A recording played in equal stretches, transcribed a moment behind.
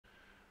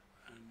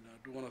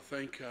do want to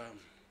thank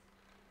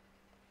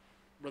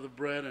Brother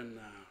Brad and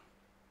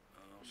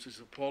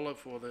Sister Paula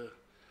for the.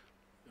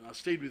 I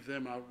stayed with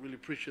them. I really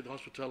appreciate the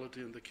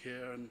hospitality and the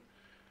care, and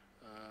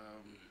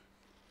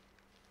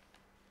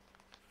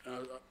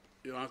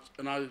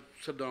I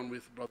sat down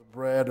with Brother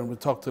Brad and we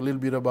talked a little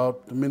bit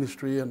about the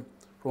ministry and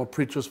from a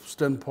preacher's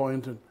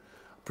standpoint, and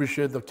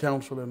appreciate the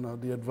counsel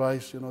and the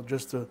advice.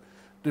 Just the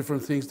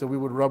different things that we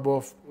would rub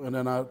off, and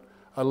then I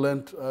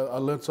learned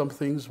some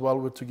things while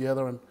we're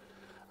together, and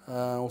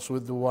also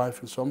with the wife.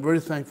 And so I'm very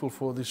thankful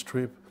for this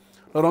trip.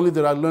 Not only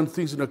did I learn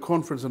things in the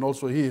conference and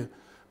also here,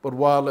 but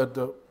while at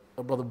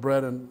Brother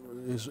Brad and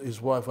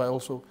his wife, I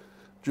also,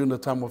 during the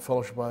time of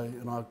fellowship, I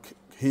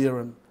here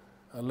and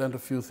I learned a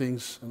few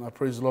things, and I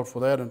praise the Lord for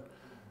that. And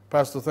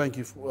Pastor, thank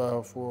you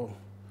for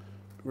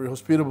very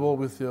hospitable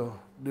with your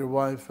dear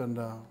wife and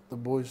the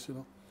boys.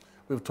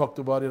 We've talked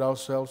about it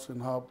ourselves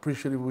and how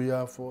appreciative we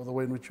are for the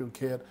way in which you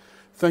cared.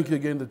 Thank you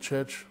again, the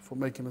church, for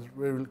making us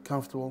very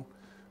comfortable.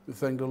 We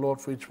thank the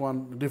Lord for each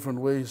one in different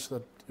ways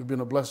that you've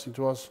been a blessing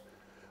to us.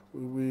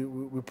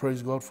 We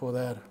praise God for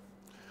that.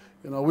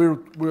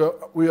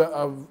 We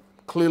are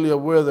clearly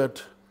aware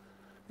that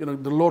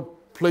the Lord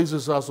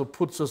places us or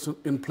puts us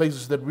in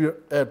places that we're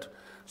at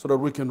so that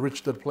we can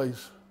reach that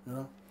place.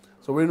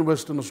 So we're in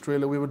Western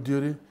Australia. We have a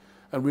duty,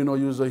 and we know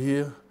you are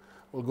here.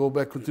 We'll go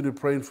back, continue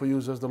praying for you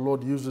as the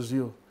Lord uses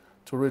you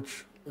to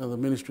reach the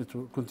ministry,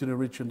 to continue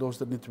reaching those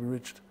that need to be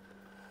reached.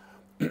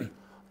 I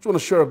just want to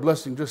share a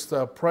blessing. Just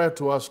prior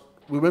to us,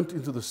 we went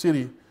into the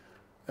city,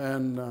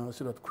 and I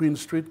see that Queen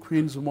Street,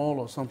 Queen's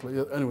Mall, or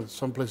someplace. Anyway,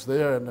 someplace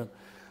there. And then,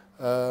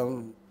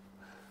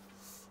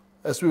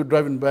 as we were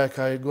driving back,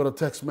 I got a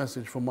text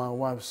message from my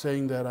wife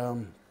saying that,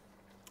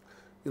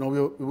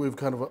 we've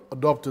kind of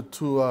adopted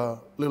two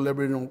little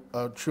Aboriginal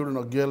children,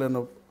 a girl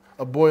and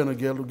a boy and a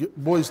girl. The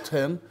boy is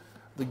 10,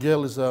 the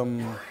girl is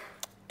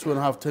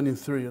 2.5, turning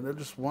 3, and they're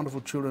just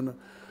wonderful children.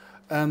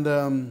 And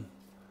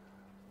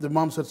the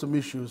moms had some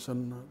issues,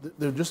 and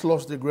they just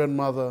lost their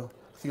grandmother,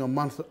 I think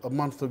a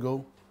month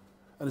ago,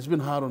 and it's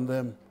been hard on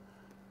them.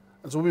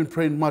 And so we've been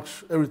praying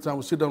much every time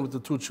we sit down with the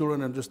two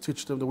children and just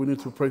teach them that we need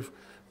to pray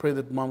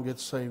that mom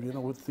gets saved. We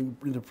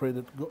need to pray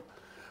that God.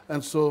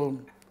 And so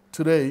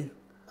today,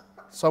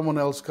 someone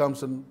else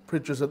comes and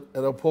preaches at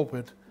a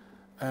pulpit,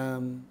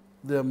 and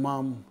their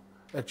mom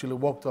actually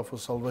walked up for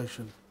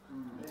salvation.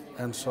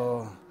 And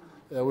so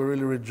we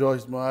really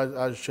rejoiced.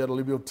 I shed a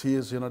little bit of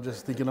tears,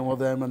 just thinking about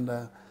them. And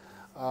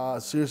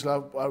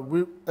seriously,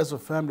 we, as a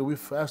family, we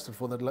fasted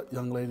for that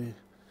young lady.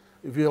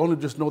 If you only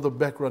just know the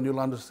background,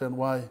 you'll understand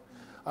why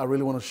I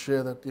really want to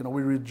share that.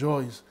 We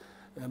rejoice.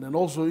 And then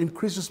also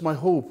increases my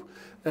hope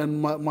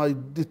and my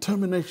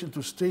determination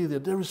to stay there.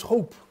 There is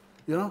hope,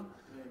 Amen.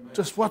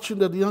 Just watching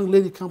that young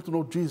lady come to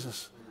know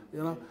Jesus,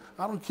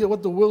 I don't care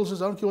what the world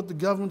says. I don't care what the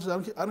government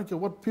says. I don't care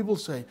what people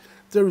say.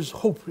 There is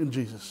hope in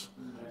Jesus,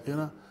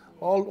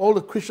 All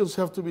the Christians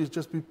have to be is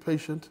just be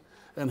patient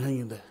and hang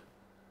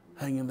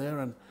in there,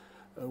 and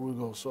we'll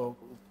go. So,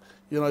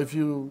 if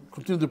you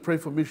continue to pray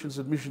for missions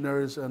and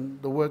missionaries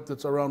and the work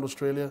that's around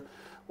Australia,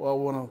 well, I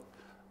want to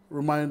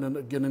remind and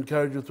again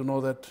encourage you to know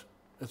that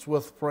it's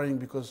worth praying,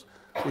 because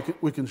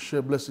we can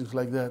share blessings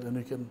like that, and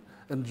you can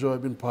enjoy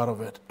being part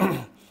of it.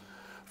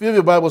 If you have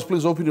your Bibles,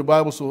 please open your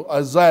Bibles to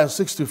Isaiah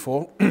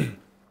 64.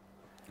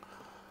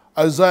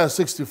 Isaiah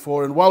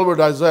 64. And while we're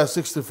at Isaiah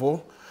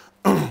 64,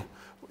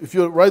 if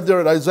you're right there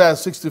at Isaiah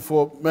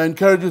 64, may I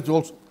encourage you to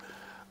also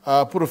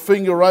put a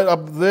finger right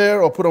up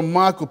there, or put a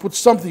mark, or put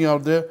something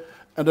out there,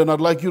 and then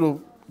I'd like you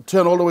to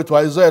turn all the way to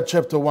Isaiah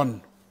chapter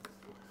 1.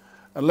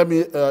 And let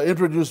me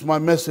introduce my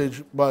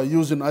message by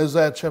using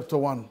Isaiah chapter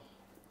 1.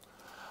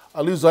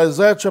 I'll use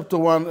Isaiah chapter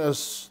 1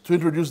 as to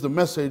introduce the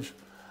message,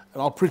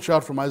 and I'll preach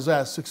out from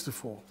Isaiah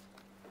 64.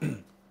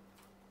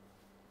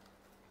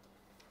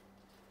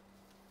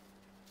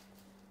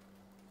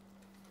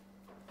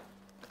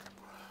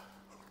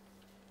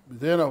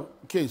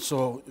 Okay,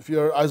 so if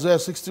you're Isaiah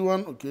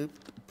 61, okay,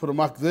 put a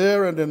mark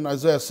there, and then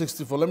Isaiah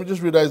 64. Let me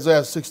just read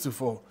Isaiah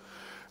 64.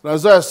 In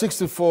Isaiah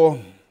 64,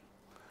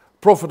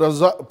 Prophet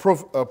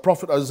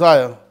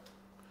Isaiah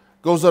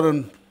goes out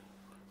and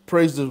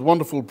prays this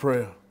wonderful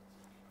prayer.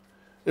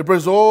 He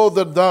prays, "Oh,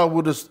 that thou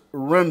wouldest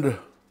rend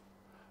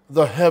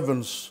the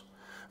heavens,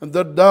 and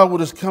that thou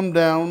wouldest come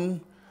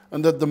down,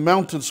 and that the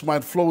mountains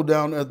might flow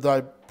down at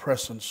thy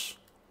presence.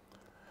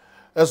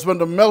 As when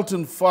the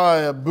melting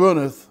fire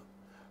burneth,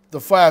 the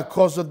fire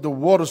causeth the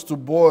waters to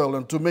boil,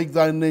 and to make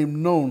thy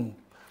name known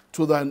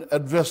to thine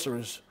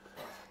adversaries,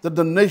 that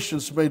the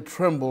nations may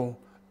tremble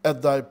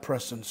at thy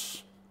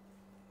presence.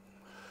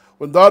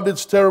 When thou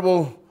didst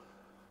terrible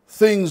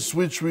things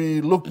which we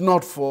looked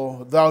not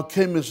for, thou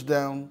camest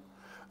down,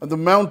 and the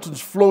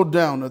mountains flowed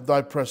down at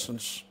thy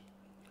presence.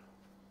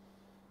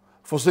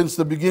 For since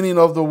the beginning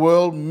of the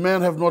world,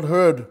 men have not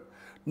heard,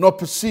 nor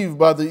perceived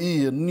by the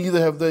ear, neither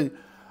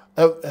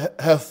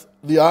hath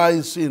the eye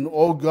seen,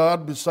 O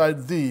God,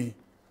 beside thee,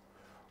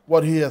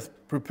 what he hath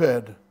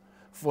prepared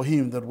for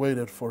him that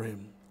waited for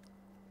him.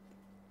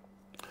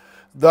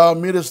 Thou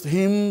meetest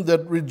him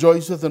that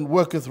rejoiceth and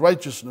worketh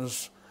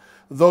righteousness.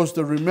 those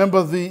that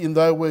remember thee in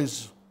thy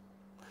ways.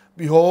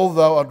 Behold,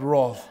 thou art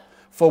wroth,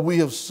 for we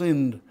have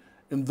sinned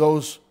in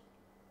those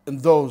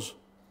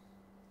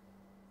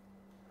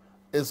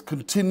is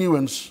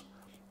continuance,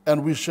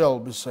 and we shall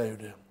be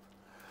saved.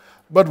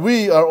 But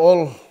we are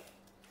all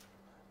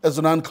as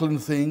an unclean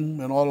thing,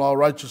 and all our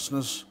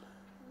righteousness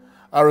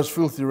are as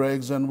filthy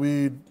rags, and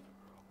we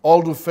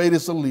all do fade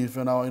as a leaf,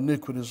 and our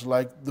iniquities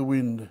like the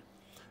wind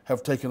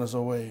have taken us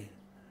away.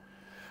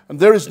 And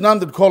there is none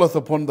that calleth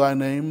upon thy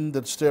name,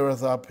 that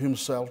stirreth up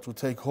himself to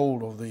take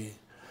hold of thee.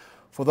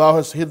 For thou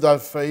hast hid thy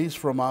face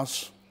from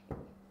us,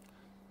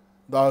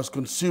 thou hast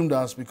consumed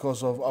us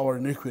because of our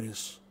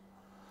iniquities.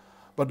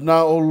 But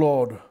now, O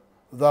Lord,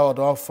 thou art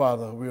our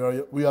Father,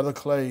 we are the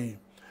clay,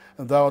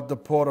 and thou art the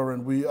potter,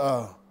 and we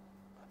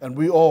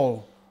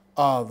all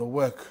are the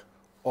work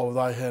of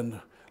thy hand.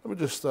 Let me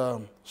just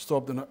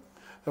stop and have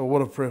a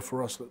word of prayer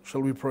for us.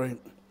 Shall we pray?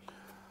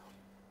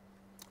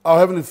 Our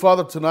Heavenly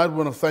Father, tonight we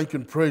want to thank you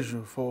and praise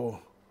you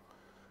for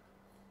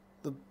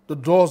the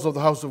doors of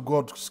the house of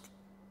God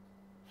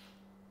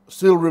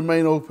still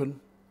remain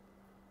open.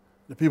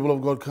 The people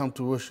of God come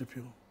to worship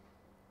you.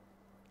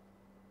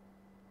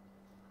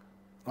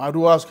 I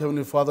do ask,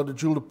 Heavenly Father,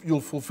 that you'll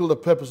fulfill the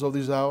purpose of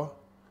this hour.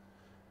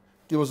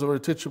 Give us a very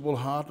teachable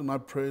heart, and I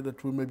pray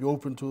that we may be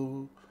open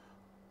to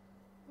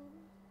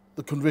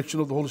the conviction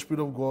of the Holy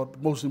Spirit of God.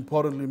 But most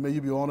importantly, may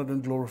you be honored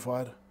and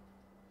glorified.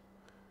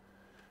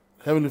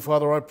 Heavenly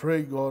Father, I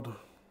pray, God,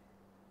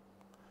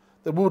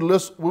 that we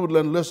would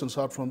learn lessons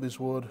out from this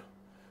word.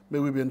 May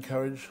we be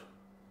encouraged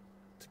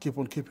to keep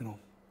on keeping on.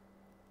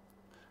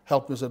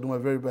 Help me as I do my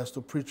very best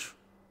to preach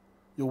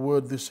your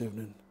word this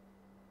evening.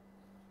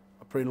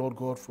 I pray, Lord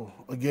God, for,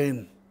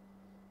 again,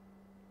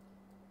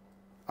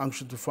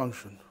 unction to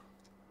function,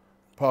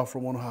 power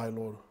from on high,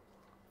 Lord,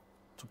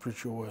 to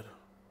preach your word.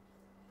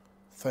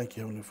 Thank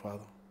you, Heavenly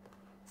Father.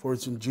 For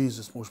it's in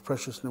Jesus' most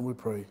precious name we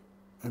pray.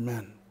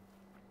 Amen.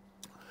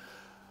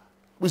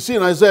 We see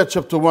in Isaiah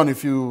chapter 1,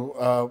 if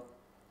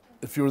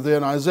you're there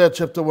in Isaiah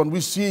chapter 1,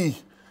 we see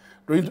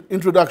the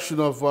introduction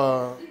of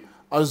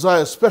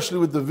Isaiah, especially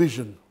with the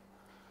vision.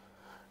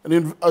 And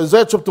in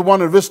Isaiah chapter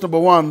 1 and verse number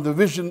 1, the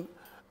vision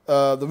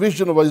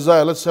of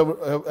Isaiah, let's have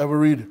a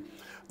read.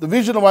 The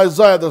vision of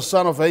Isaiah, the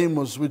son of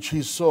Amos, which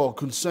he saw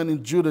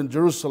concerning Judah and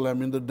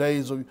Jerusalem in the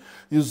days of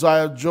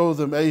Uzziah,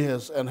 Jotham,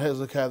 Ahaz, and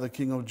Hezekiah, the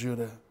king of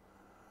Judah.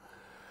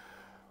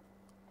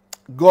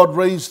 God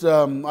raised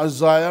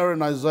Isaiah,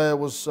 and Isaiah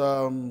was,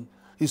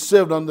 he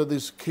served under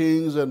these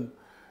kings, and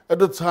at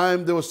the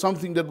time there was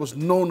something that was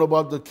known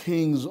about the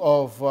kings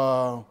of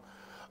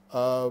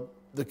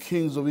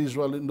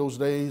Israel in those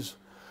days.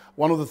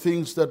 One of the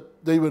things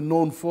that they were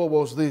known for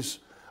was this.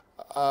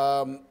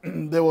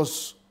 There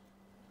was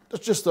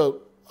just a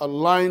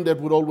line that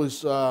would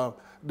always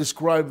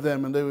describe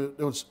them, and they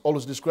would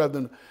always describe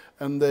them,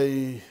 and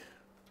the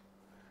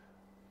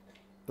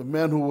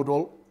man who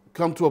would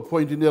come to a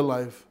point in their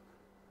life,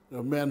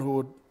 a man who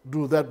would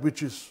do that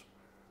which is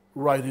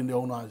right in their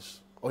own eyes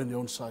or in their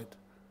own sight.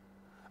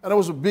 And it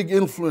was a big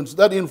influence.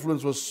 That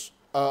influence was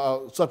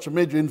such a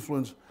major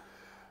influence.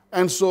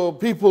 And so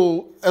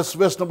people, as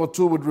verse number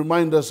 2 would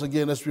remind us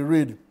again as we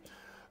read,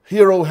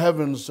 "Hear, O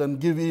heavens, and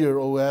give ear,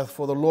 O earth,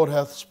 for the Lord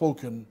hath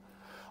spoken.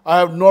 I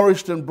have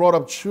nourished and brought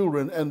up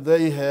children, and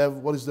they have,"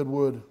 what is that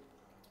word?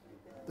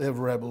 They have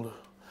rebelled.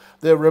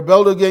 They have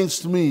rebelled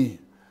against me.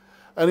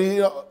 And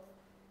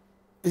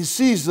he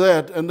sees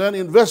that, and then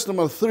in verse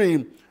number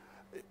 3,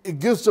 it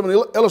gives them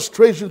an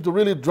illustration to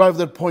really drive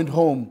that point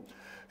home.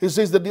 He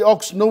says that the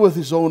ox knoweth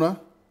his owner,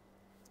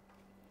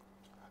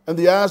 and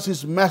the ass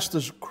his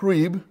master's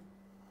crib,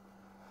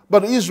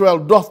 but Israel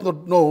doth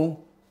not know,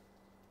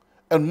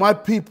 and my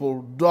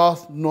people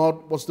doth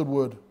not, what's the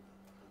word?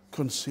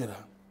 Consider.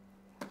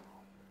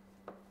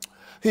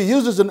 He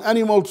uses an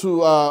animal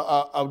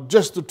to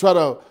just to try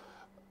to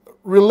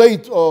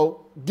relate or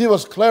give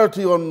us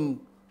clarity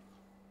on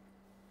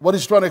what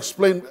he's trying to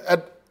explain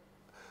at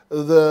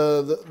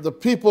the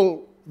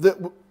people,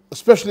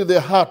 especially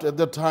their heart at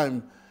that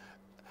time.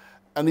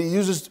 And he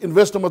uses, in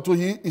verse number 2,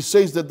 he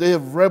says that they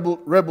have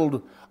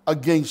rebelled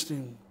against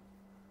him.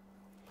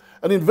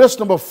 And in verse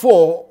number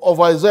 4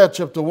 of Isaiah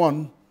chapter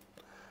 1,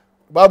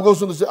 the Bible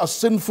goes on to say, "A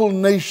sinful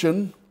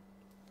nation,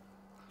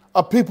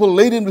 a people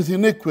laden with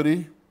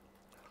iniquity,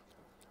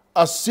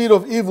 a seed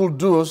of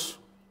evildoers,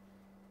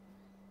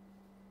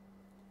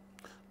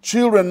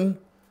 children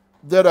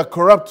that are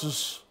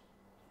corrupters.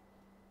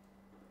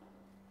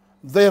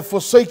 They have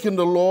forsaken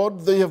the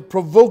Lord, they have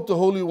provoked the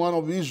Holy One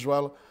of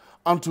Israel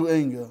unto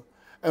anger,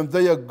 and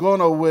they are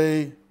gone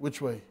away,"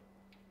 which way?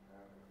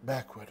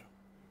 Backward.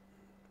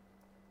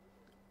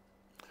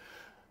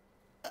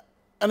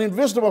 And in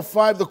verse number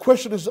 5, the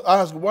question is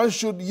asked, "Why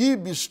should ye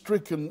be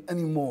stricken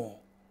anymore?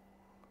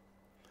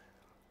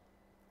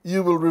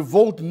 You will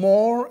revolt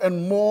more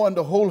and more, and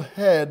the whole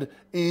head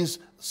is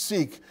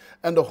sick,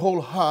 and the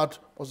whole heart,"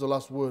 was the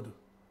last word?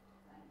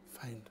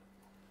 Faint.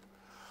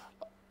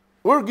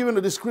 We're given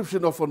a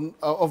description of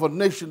a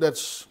nation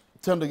that's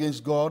turned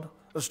against God.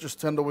 That's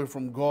just turned away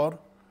from God.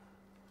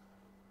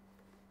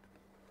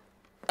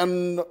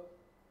 And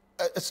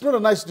it's not a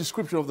nice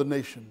description of the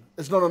nation.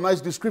 It's not a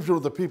nice description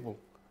of the people.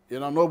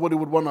 Nobody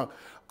would want to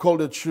call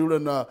their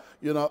children,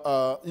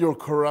 you're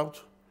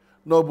corrupt.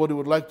 Nobody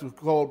would like to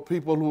call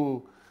people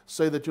who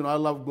say that, I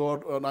love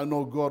God and I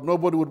know God.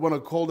 Nobody would want to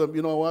call them,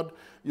 you know what,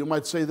 you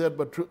might say that,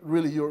 but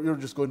really you're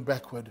just going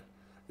backward.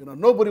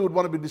 Nobody would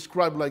want to be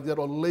described like that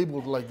or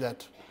labeled like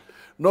that.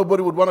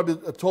 Nobody would want to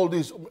be told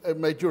this,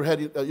 mate,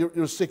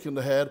 you're sick in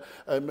the head,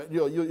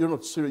 you're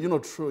not serious, you're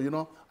not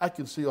true, I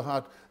can see your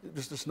heart,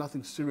 there's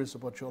nothing serious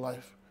about your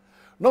life.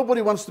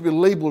 Nobody wants to be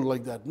labeled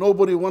like that.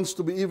 Nobody wants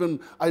to be even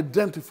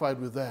identified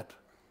with that.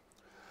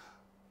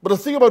 But the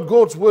thing about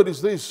God's word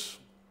is this,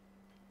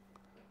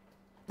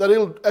 that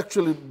it'll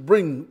actually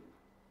bring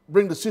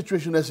the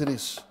situation as it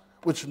is,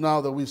 which now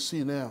that we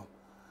see now.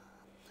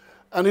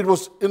 And it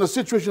was in a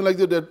situation like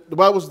that the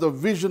Bible was the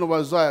vision of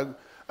Isaiah,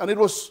 and it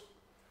was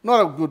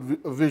not a good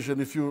vision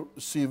if you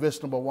see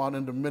verse number 1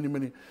 and the many,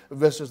 many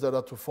verses that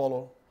are to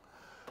follow.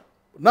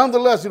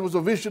 Nonetheless, it was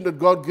a vision that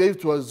God gave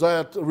to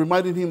Isaiah,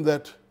 reminding him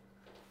that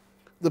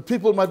the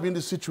people might be in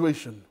this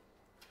situation,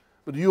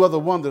 but you are the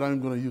one that I'm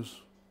going to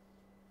use.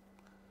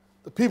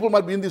 The people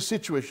might be in this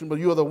situation, but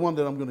you are the one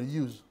that I'm going to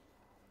use.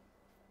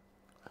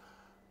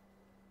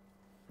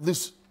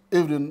 This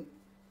evening,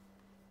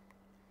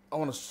 I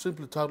want to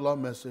simply title our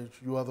message,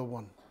 You Are the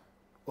One,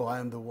 or I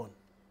Am the One.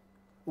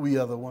 We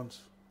are the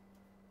ones.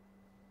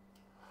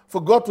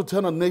 For God to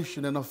turn a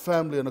nation and a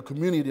family and a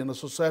community and a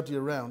society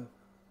around,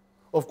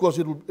 of course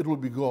it will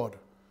be God,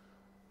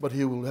 but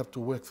He will have to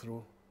work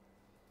through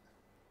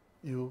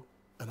you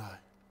and I.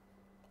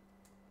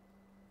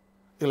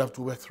 He'll have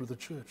to work through the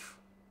church.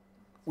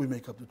 We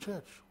make up the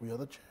church. We are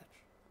the church.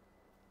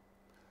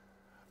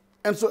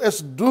 And so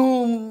as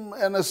doom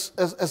and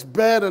as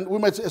bad and we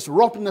might say as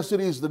rotten as it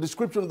is, the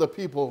description of the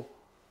people,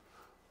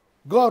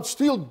 God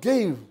still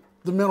gave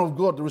the men of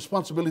God the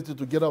responsibility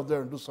to get out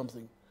there and do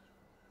something.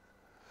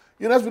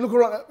 As we look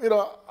around,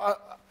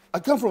 I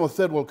come from a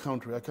third world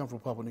country. I come from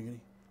Papua New Guinea.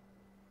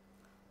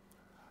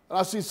 And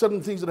I see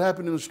certain things that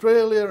happen in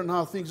Australia and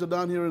how things are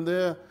done here and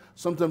there.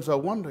 Sometimes I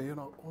wonder,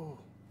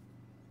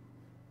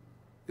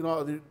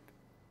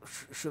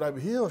 should I be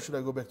here or should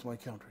I go back to my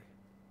country?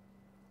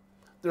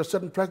 There are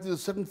certain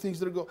practices, certain things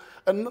that go,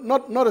 and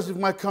not as if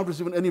my country is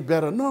even any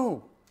better.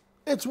 No,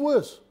 it's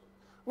worse.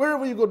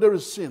 Wherever you go, there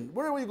is sin.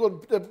 Wherever you go,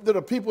 there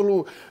are people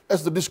who,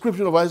 as the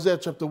description of Isaiah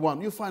chapter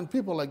 1, you find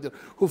people like that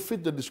who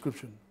fit the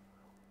description.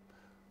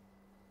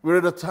 We're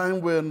at a time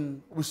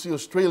when we see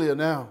Australia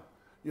now,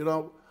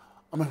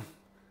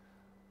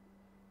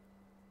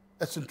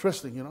 that's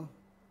interesting,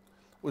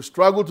 We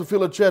struggle to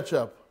fill a church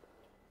up.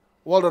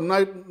 While the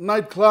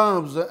night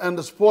clubs and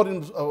the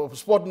sporting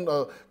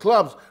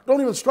clubs don't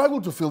even struggle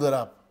to fill that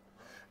up.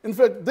 In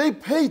fact, they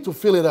pay to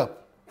fill it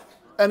up,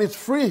 and it's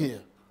free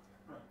here.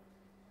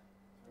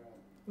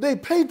 They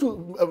pay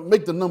to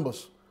make the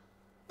numbers.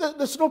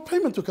 There's no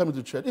payment to come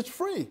into church. It's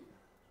free.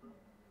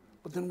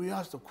 But then we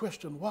ask the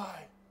question,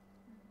 why?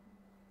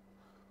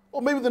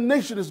 Or maybe the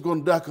nation has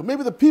gone darker.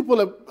 Maybe the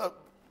people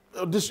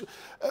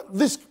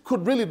this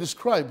could really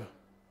describe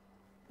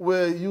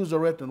where you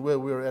are at and where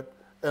we're at,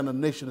 and the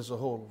nation as a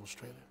whole of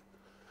Australia.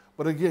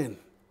 But again,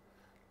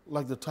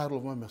 like the title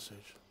of my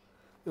message,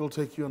 it'll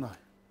take you and I.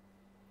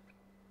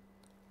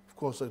 Of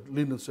course, like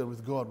Lyndon said,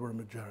 with God, we're a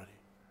majority.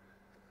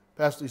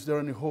 Pastor, is there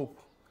any hope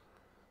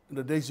in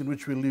the days in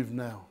which we live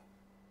now?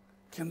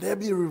 Can there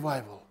be a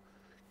revival?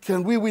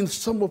 Can we win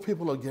some more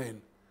people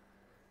again?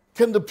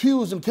 Can the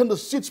pews and can the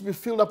seats be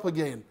filled up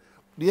again?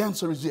 The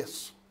answer is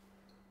yes.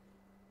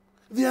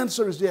 The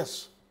answer is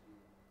yes.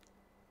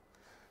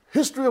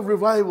 History of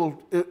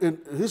revival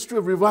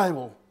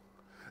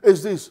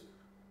is this.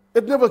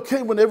 It never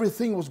came when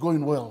everything was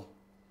going well.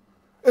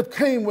 It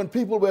came when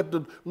people were at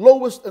the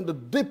lowest and the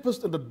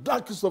deepest and the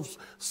darkest of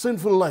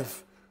sinful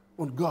life,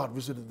 when God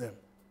visited them.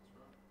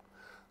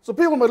 So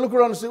people might look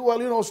around and say,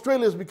 well,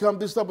 Australia has become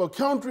this type of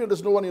country and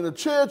there's no one in the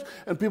church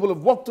and people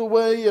have walked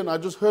away. And I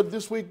just heard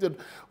this week that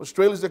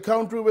Australia is the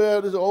country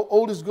where the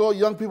oldest go,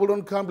 young people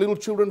don't come, little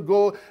children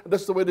go, and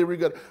that's the way they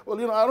regard.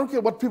 Well, I don't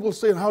care what people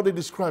say and how they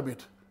describe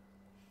it.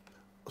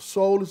 A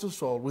soul is a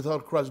soul.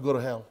 Without Christ, go to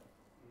hell.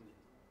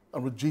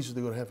 And with Jesus,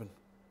 they go to heaven.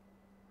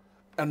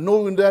 And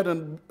knowing that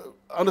and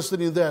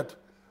understanding that,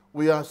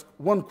 we ask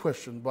one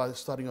question by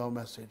starting our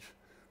message.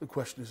 The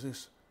question is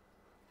this: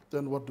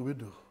 then what do we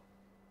do?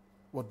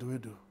 What do we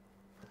do?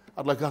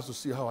 I'd like us to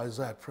see how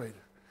Isaiah prayed.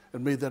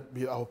 And may that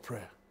be our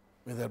prayer.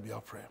 May that be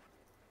our prayer.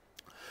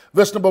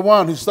 Verse number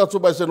 1, he starts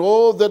off by saying,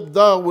 oh, that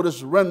thou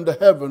wouldest rend the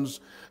heavens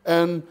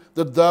and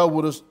that thou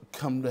wouldest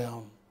come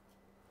down.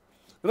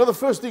 The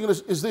first thing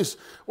is this.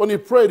 When he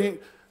prayed,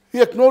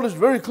 he acknowledged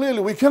very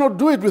clearly, we cannot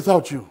do it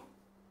without you.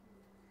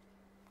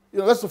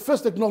 That's the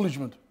first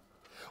acknowledgement.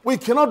 We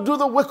cannot do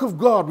the work of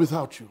God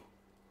without you.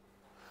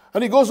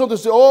 And he goes on to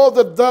say, oh,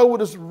 that thou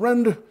wouldest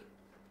rend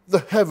the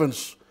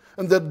heavens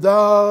and that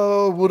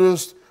thou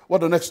wouldest,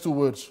 what are the next two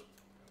words?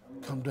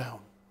 Come down.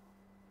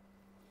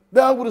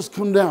 Thou wouldest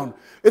come down.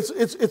 It's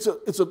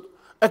an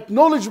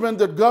acknowledgement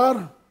that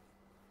God,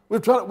 we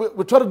try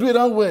to do it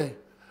our way.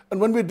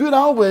 And when we do it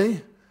our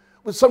way,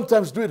 We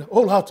sometimes do it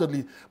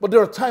wholeheartedly, but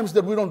there are times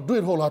that we don't do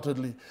it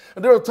wholeheartedly.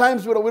 And there are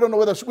times where we don't know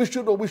whether we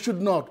should or we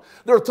should not.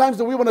 There are times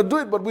that we want to do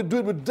it, but we do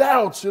it with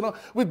doubts, you know.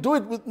 We do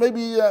it with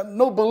maybe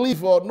no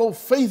belief or no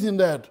faith in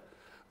that.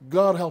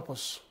 God help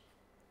us.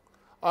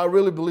 I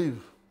really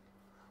believe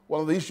one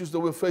of the issues that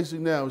we're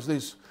facing now is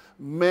this.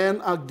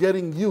 Men are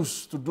getting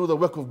used to do the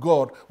work of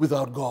God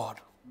without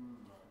God.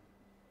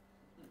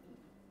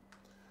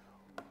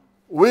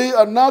 We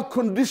are now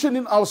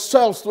conditioning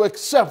ourselves to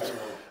accept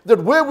that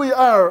where we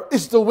are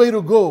is the way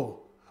to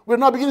go. We're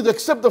now beginning to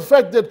accept the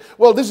fact that,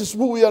 well, this is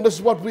who we are, this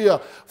is what we are.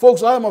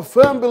 Folks, I am a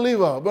firm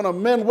believer when a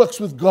man works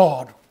with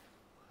God.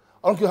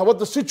 I don't care what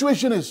the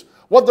situation is,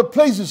 what the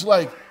place is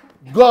like.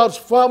 God's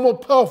far more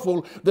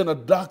powerful than a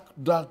dark,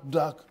 dark,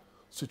 dark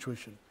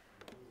situation.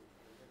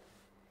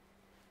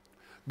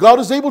 God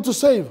is able to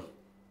save.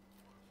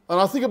 And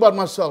I think about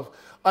myself.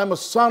 I'm a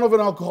son of an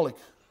alcoholic.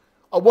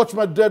 I watch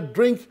my dad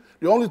drink.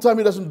 The only time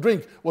he doesn't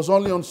drink was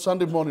only on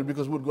Sunday morning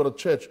because we'd go to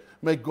church,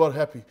 make God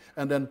happy.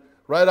 And then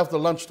right after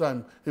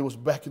lunchtime, he was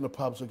back in the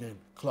pubs again,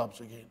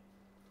 clubs again.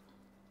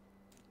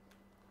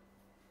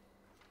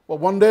 Well,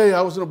 one day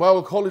I was in a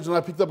Bible college and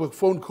I picked up a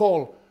phone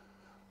call.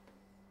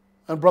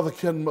 And Brother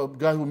Ken, a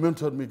guy who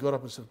mentored me, got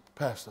up and said,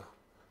 Pastor.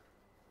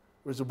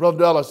 He said, Brother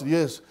Dal, I said,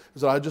 yes. He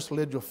said, I just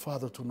led your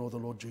father to know the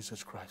Lord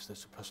Jesus Christ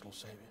as your personal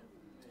Savior.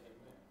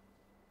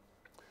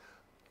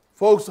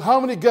 Folks, how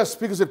many guest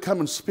speakers had come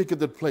and speak at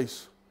that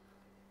place?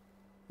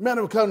 Men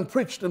have come and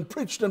preached and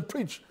preached and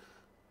preached.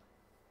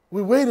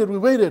 We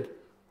waited.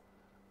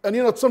 And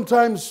you know,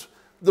 sometimes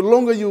the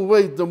longer you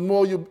wait, the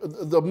more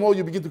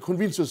you begin to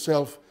convince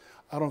yourself,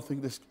 I don't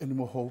think there's any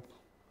more hope.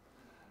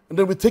 And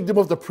then we take them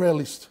off the prayer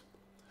list.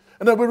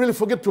 And then we really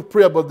forget to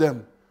pray about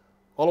them.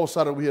 All of a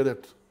sudden we hear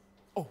that,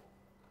 oh,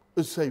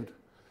 it's saved.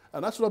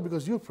 And that's not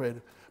because you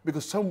prayed,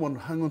 because someone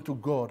hung on to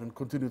God and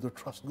continued to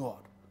trust God.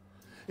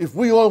 If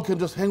we all can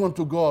just hang on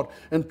to God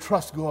and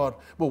trust God,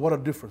 well, what a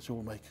difference it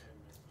will make.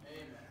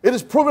 It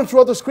is proven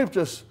throughout the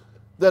scriptures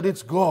that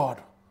it's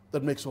God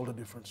that makes all the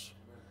difference.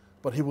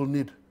 But He will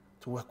need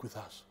to work with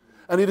us.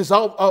 And it is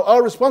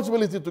our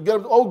responsibility to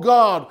get, oh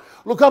God,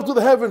 look up to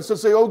the heavens and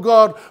say, oh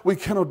God, we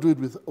cannot do it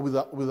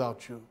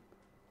without you.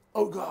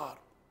 Oh God.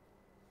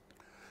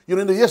 You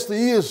know, in the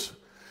yesteryears,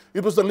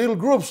 it was the little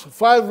groups,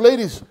 5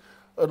 ladies,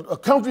 a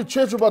country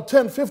church of about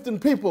 10, 15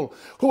 people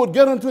who would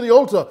get onto the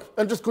altar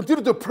and just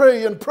continue to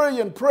pray and pray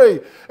and pray.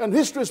 And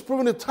history has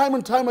proven it time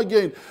and time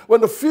again.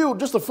 When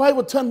just the 5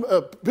 or 10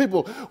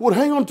 people would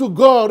hang on to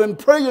God and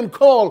pray and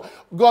call,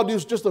 God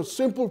used just a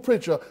simple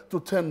preacher to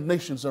turn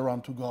nations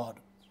around to God.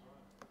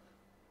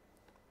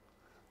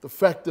 The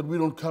fact that we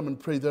don't come and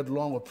pray that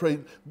long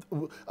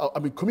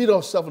or commit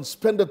ourselves and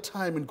spend the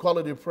time in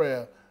quality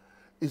prayer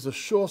is a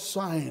sure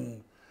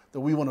sign that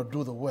we want to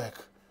do the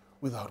work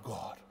without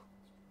God.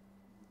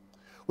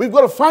 We've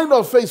got to find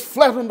our face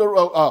flat on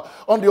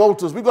the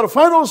altars. We've got to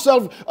find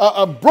ourselves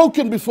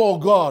broken before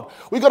God.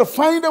 We've got to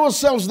find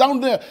ourselves down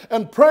there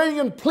and praying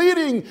and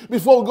pleading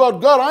before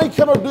God. God, I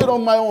cannot do it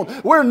on my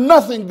own. We're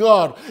nothing,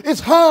 God.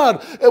 It's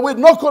hard. We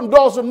knock on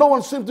doors and no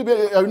one seems to be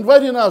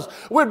inviting us.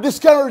 We're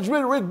discouraged.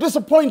 We're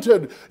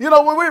disappointed. You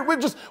know,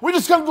 we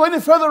just can't go any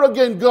further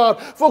again,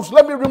 God. Folks,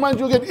 let me remind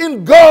you again,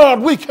 in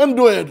God we can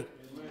do it.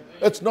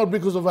 It's not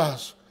because of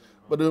us.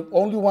 But the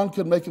only one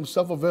can make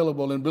himself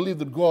available and believe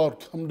that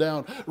God come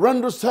down.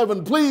 Run to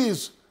heaven,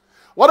 please.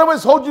 Whatever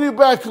is holding you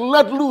back,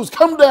 let loose.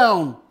 Come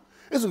down.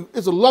 It's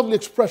a lovely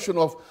expression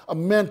of a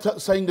man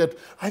saying that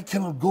I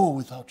cannot go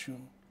without you.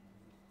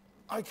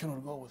 I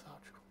cannot go without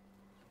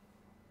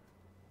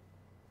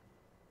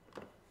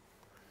you.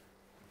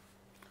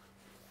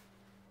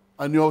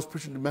 I knew I was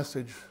preaching the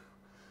message.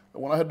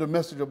 And when I heard the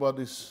message about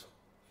this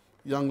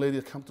young lady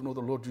that come to know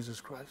the Lord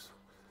Jesus Christ,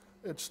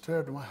 it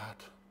stirred my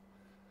heart.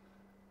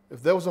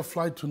 If there was a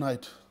flight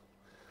tonight,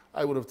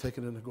 I would have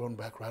taken it and gone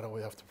back right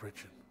away after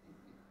preaching.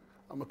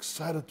 I'm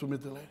excited to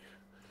meet the lady.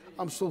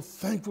 I'm so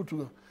thankful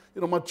to,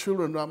 you know, my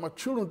children, I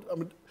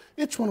mean,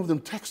 each one of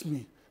them texts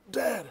me,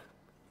 Dad,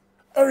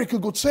 Erica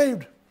got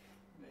saved.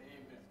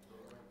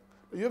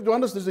 You have to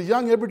understand, there's a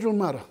young Aboriginal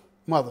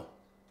mother.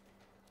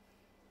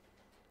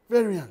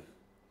 Very young.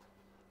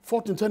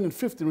 14, 10, and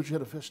 15 when she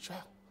had her first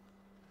child.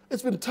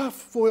 It's been tough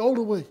for her all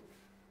the way.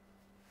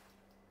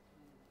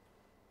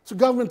 So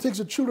government takes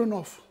the children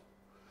off.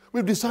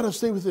 We've decided to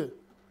stay with her.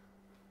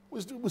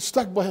 We're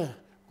stuck by her.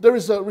 There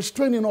is a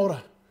restraining order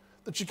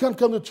that she can't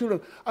come to the children.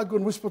 I go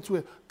and whisper to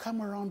her,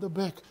 come around the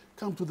back,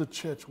 come to the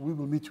church. We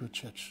will meet you at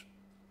church.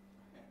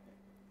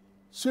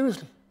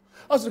 Seriously.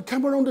 I said,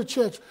 come around the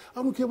church.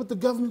 I don't care what the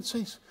government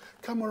says.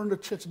 Come around the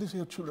church. These are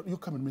your children. You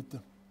come and meet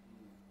them.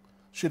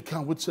 She'd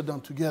come. We'd sit down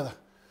together.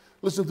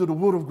 Listen to the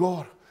word of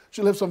God.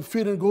 She'll have some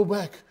feed and go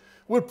back.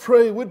 We'd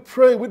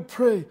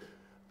pray.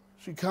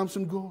 She comes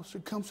and goes.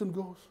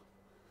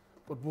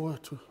 But boy,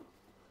 too.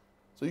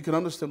 So you can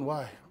understand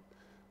why.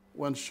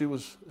 When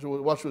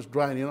while she was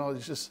drying, you know,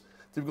 it's just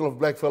typical of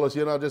black fellows,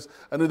 you know,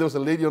 I knew there was a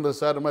lady on the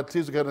side of my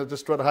tears again, and I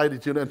just tried to hide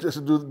it, you know, and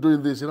just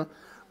doing this, you know.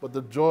 But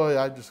the joy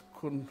I just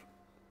couldn't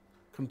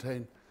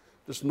contain.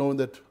 Just knowing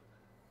that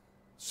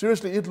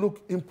Seriously, it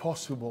looked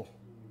impossible.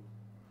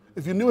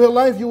 If you knew her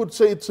life, you would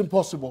say it's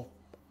impossible.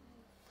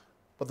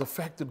 But the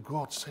fact that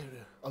God saved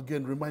her,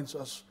 again, reminds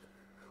us,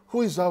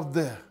 who is out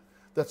there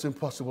that's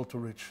impossible to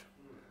reach?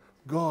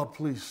 God,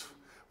 please,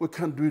 we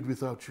can't do it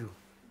without you.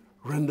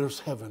 Render us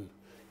heaven.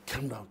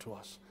 Come down to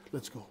us.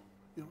 Let's go.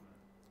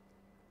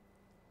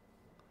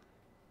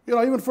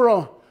 Even for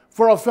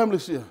our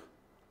families here.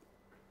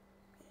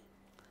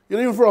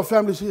 Even for our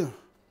families here.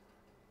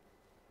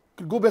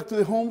 Could go back to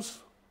their homes.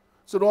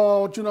 Said,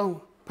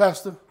 oh,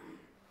 Pastor,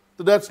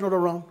 the dad's not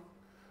around.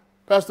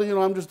 Pastor,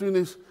 I'm just doing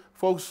this.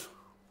 Folks,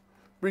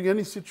 bring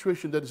any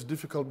situation that is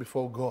difficult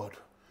before God,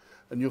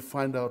 and you'll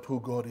find out who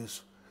God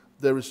is.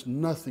 There is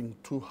nothing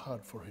too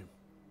hard for him.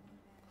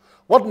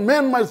 What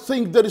men might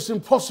think that is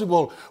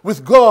impossible,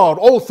 with God,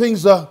 all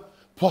things are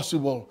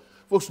possible.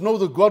 Folks, know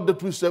the God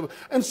that we serve.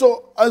 And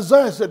so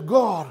Isaiah said,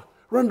 God,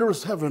 render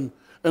us heaven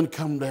and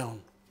come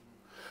down.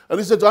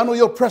 And he said, I know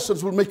your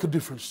presence will make a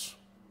difference.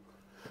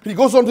 He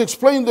goes on to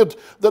explain that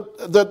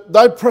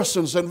thy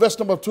presence, in verse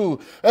number 2,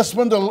 as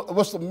when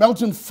the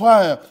melting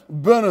fire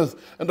burneth,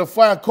 and the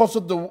fire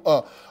causeth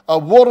the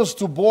waters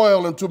to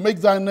boil, and to make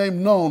thy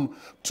name known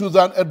to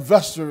thine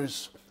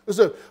adversaries. He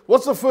said,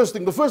 what's the first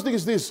thing? The first thing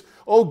is this: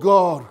 oh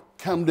God,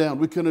 come down.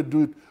 We cannot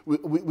do it.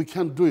 We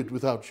can't do it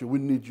without you. We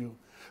need you.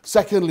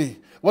 Secondly,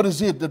 what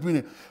is it that we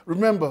need?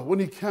 Remember, when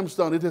he comes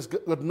down, it has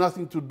got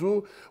nothing to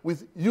do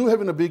with you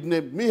having a big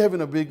name, me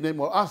having a big name,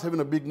 or us having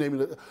a big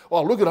name.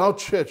 Oh, look at our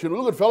church.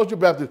 Look at Fellowship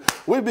Baptist.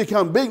 We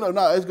become big.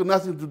 No, it's got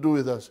nothing to do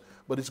with us,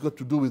 but it's got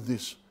to do with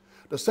this.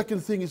 The second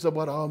thing is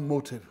about our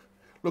motive.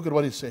 Look at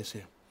what he says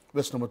here.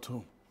 Verse number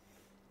 2.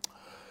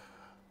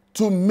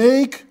 To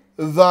make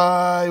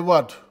thy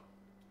what?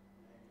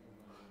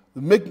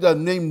 Make thy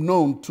name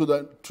known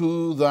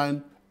to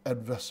thine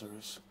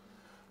adversaries.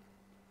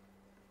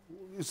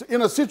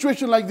 In a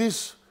situation like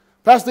this,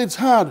 Pastor, it's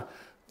hard.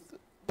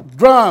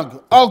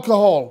 Drug,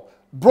 alcohol,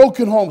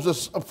 broken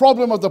homes, a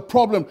problem of the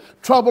problem,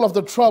 trouble of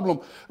the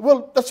trouble.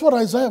 Well, that's what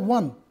Isaiah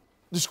 1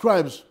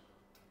 describes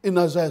in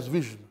Isaiah's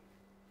vision.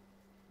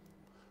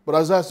 But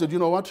Isaiah said, you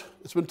know what?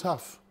 It's been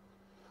tough.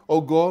 Oh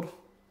God,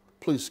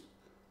 please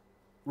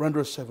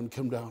render us heaven,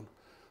 come down.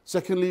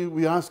 Secondly,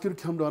 we ask you to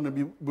come down and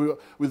be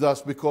with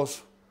us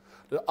because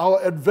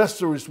our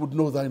adversaries would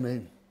know thy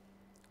name.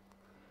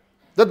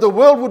 That the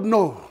world would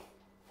know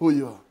who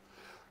you are.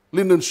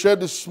 Lyndon shared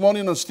this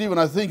morning, and Stephen,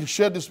 I think,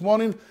 shared this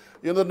morning,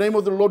 in the name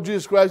of the Lord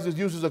Jesus Christ, it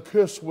uses a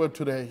curse word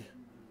today.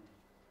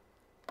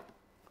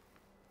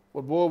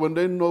 But boy, when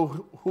they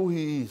know who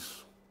he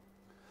is,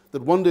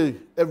 that one day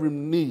every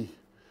knee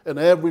and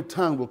every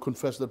tongue will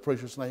confess that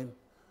precious name.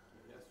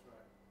 That's right.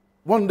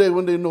 One day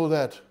when they know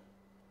that,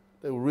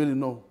 they will really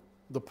know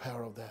the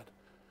power of that.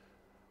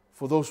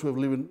 For those who have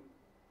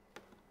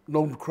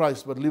known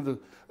Christ but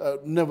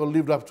never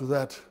lived up to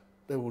that,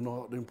 they will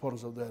know the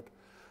importance of that.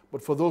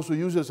 But for those who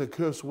use it as a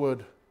curse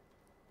word,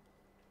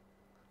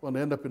 when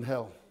they end up in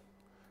hell,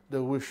 they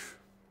wish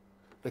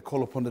they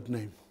call upon that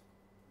name.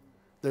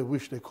 They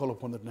wish they call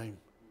upon that name.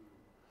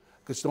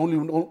 Because the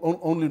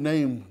only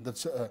name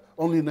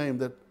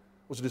that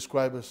was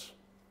described as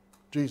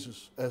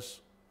Jesus,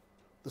 as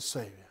the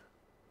Savior,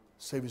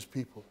 save his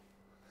people.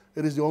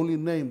 It is the only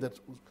name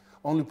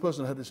only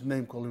person had his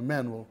name called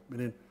Emmanuel,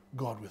 meaning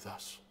God with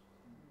us.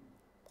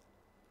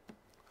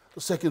 The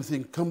second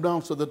thing, come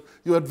down so that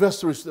your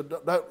adversaries,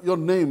 that your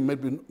name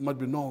might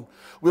be known.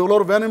 We have a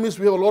lot of enemies.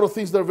 We have a lot of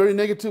things that are very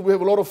negative. We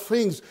have a lot of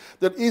things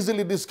that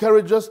easily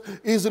discourage us,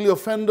 easily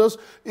offend us,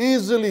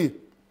 easily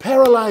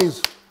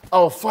paralyze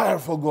our fire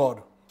for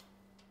God.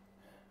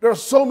 There are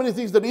so many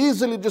things that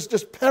easily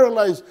just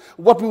paralyze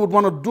what we would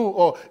want to do,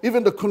 or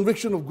even the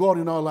conviction of God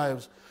in our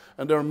lives.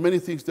 And there are many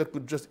things that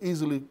could just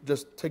easily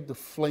just take the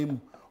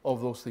flame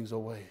of those things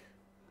away.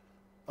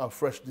 Our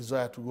fresh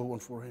desire to go on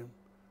for him.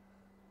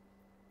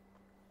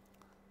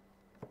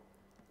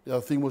 The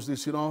other thing was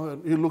this,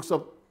 and he looks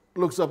up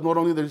not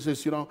only that he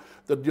says,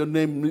 that your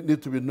name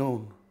need to be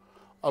known.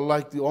 I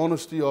like the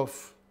honesty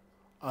of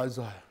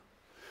Isaiah.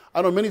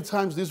 I know many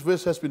times this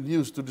verse has been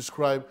used to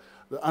describe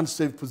the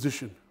unsaved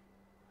position,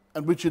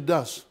 and which it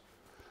does.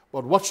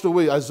 But watch the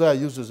way Isaiah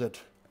uses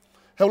it.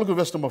 Have a look at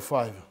verse number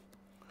 5.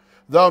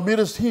 Thou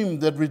meetest him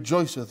that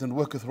rejoiceth and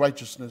worketh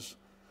righteousness,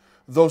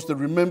 those that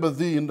remember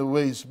thee in the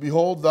ways.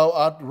 Behold, thou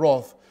art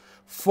wroth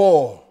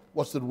for,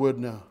 what's that word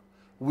now?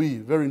 We,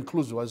 very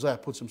inclusive, Isaiah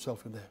puts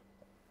himself in there.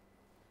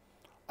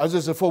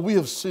 Isaiah said, for we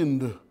have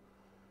sinned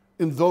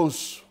in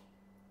those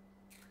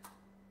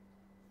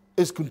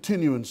is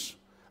continuance,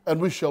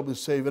 and we shall be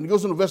saved. And he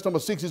goes into verse number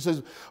 6, he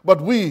says,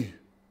 but we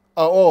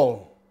are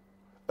all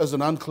as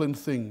an unclean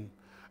thing,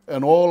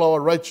 and all our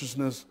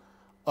righteousness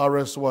are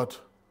as what?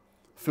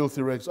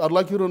 Filthy rags. I'd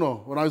like you to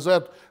know, when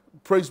Isaiah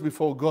prays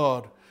before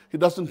God, he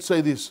doesn't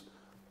say this,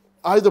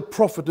 I the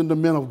prophet and the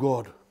man of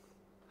God.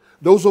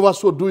 Those of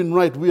us who are doing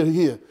right, we are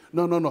here.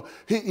 No.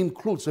 He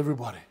includes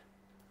everybody.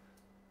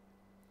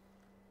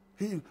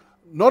 He's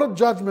not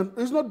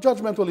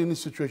judgmental in this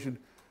situation.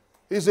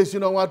 He says, you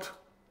know what?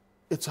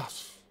 It's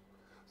us.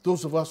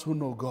 Those of us who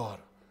know God.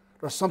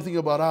 There's something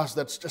about us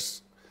that's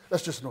just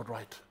That's just not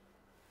right.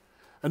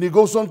 And he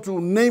goes on to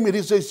name it.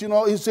 He says,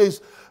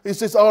 he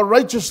says, our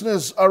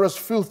righteousness are as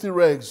filthy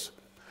rags.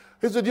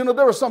 He said, there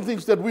are some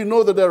things that we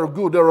know that they are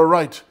good, they are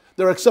right,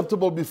 they're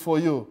acceptable before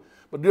you.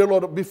 But dear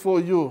Lord, before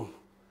you,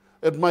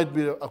 it might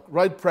be a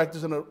right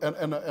practice and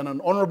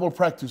an honorable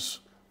practice.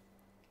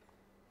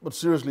 But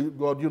seriously,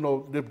 God,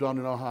 deep down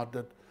in our heart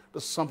that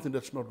there's something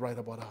that's not right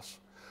about us.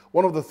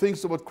 One of the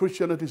things about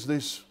Christianity is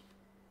this: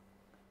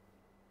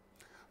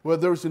 where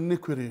there is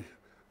iniquity,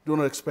 do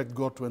not expect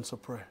God to answer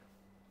prayer.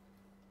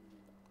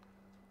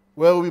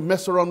 Where we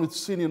mess around with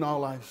sin in our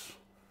lives,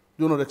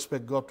 do not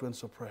expect God to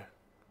answer prayer.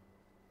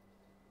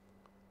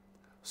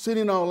 Sin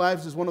in our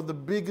lives is one of the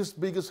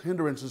biggest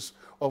hindrances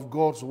of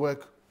God's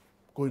work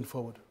going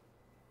forward.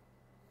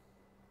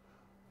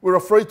 We're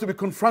afraid to be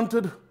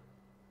confronted,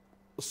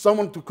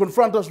 someone to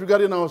confront us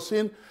regarding our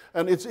sin,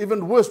 and it's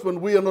even worse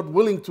when we are not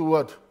willing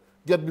to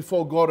get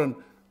before God and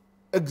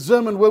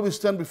examine where we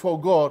stand before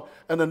God,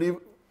 and then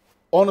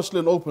honestly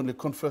and openly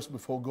confess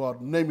before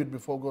God, name it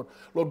before God.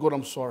 Lord God,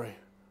 I'm sorry.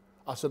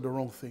 I said the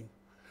wrong thing.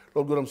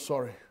 Lord God, I'm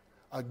sorry.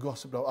 I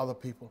gossiped about other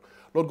people.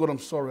 Lord God, I'm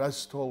sorry. I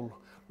stole.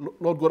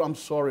 Lord God, I'm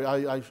sorry.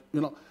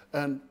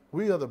 And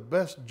we are the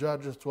best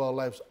judges to our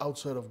lives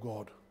outside of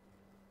God.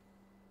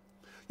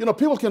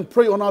 People can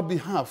pray on our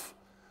behalf,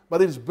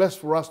 but it is best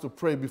for us to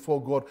pray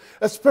before God,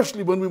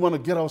 especially when we want to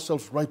get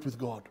ourselves right with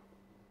God.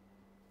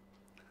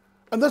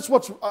 And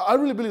I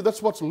really believe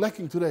that's what's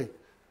lacking today.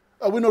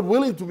 We're not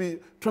willing to be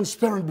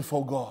transparent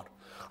before God.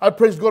 I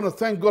praise God and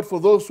thank God for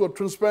those who are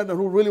transparent and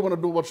who really want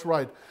to do what's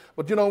right.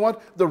 But you know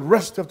what? The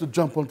rest have to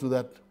jump onto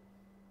that.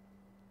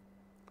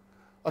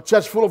 A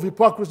church full of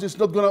hypocrisy is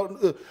not going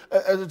to,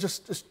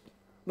 it's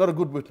not a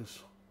good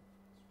witness.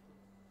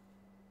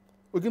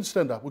 We can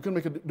stand up. We can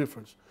make a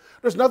difference.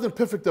 There's nothing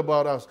perfect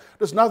about us.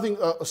 There's nothing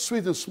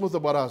sweet and smooth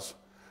about us.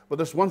 But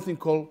there's one thing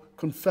called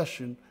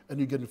confession, and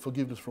you get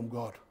forgiveness from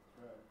God.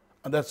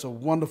 And that's a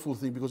wonderful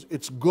thing, because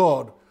it's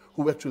God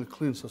who actually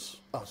cleanses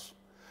us.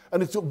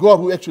 And it's God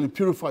who actually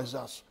purifies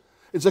us.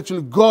 It's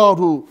actually God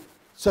who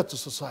sets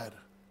us aside.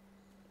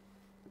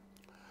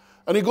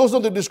 And he goes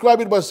on to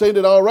describe it by saying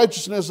that our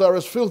righteousness are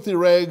as filthy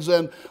rags,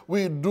 and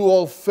we do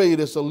all fade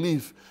as a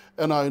leaf,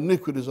 and our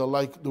iniquities are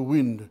like the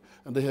wind.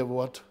 And they have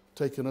what?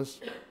 Taken us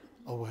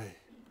away.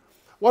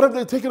 What have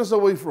they taken us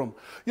away from?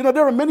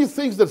 There are many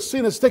things that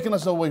sin has taken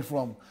us away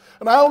from.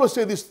 And I always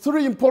say these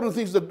three important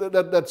things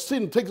that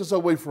sin takes us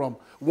away from.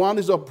 One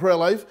is our prayer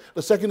life.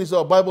 The second is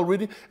our Bible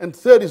reading. And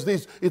third is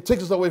this: it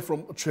takes us away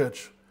from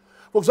church.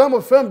 Folks, I'm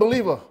a firm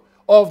believer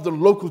of the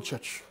local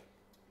church.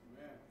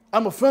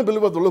 I'm a firm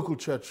believer of the local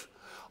church.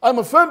 I'm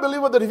a firm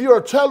believer that if you're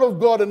a child of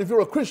God and if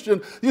you're a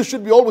Christian, you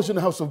should be always in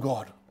the house of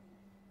God.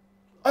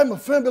 I'm a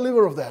firm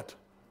believer of that.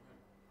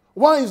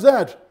 Why is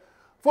that?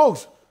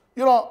 Folks,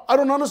 I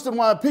don't understand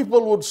why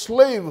people would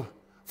slave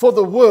for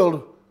the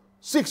world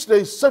 6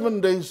 days,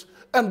 7 days,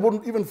 and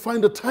wouldn't even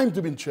find the time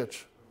to be in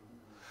church.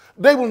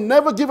 They will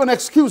never give an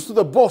excuse to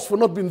the boss for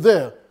not being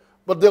there,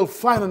 but they'll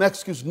find an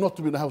excuse not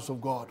to be in the house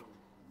of God.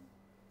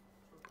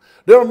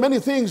 There are many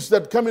things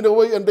that come in the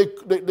way, and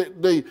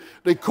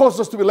they cause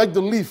us to be like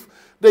the leaf.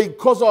 They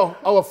cause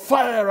our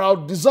fire, our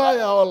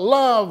desire, our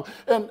love,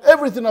 and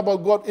everything about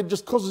God. It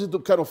just causes it to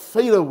kind of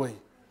fade away.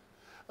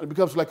 And it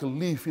becomes like a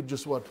leaf. It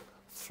just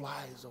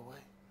flies away.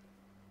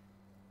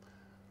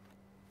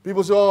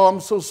 People say, oh,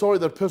 I'm so sorry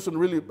that person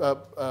really,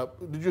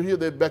 did you hear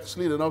they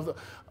backslid? And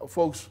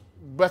folks,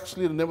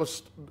 backslid that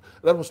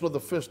was not the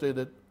first day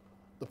that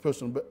the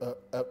person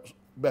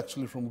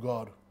backslid from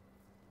God.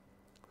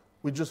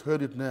 We just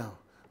heard it now,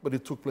 but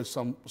it took place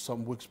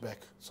some weeks back,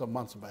 some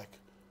months back.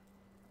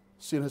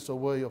 Sin has a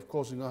way of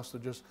causing us to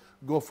just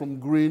go from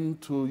green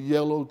to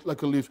yellow,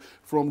 like a leaf,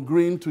 from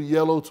green to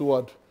yellow to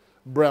what?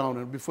 Brown,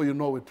 and before you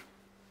know it,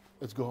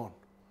 it's gone.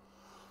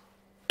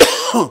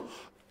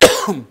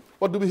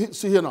 What do we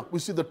see here now? We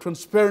see the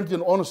transparency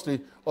and honesty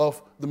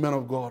of the man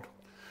of God.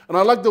 And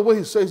I like the way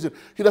he says it.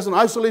 He doesn't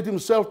isolate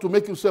himself to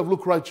make himself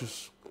look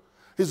righteous.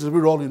 He says,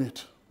 we're all in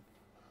it.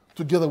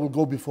 Together we'll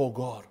go before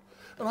God.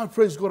 And I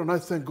praise God and I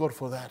thank God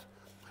for that.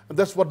 And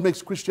that's what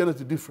makes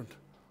Christianity different.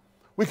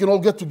 We can all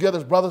get together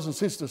as brothers and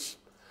sisters.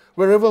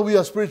 Wherever we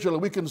are spiritually,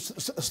 we can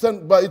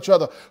stand by each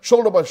other,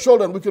 shoulder by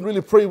shoulder, and we can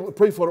really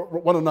pray for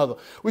one another.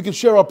 We can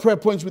share our prayer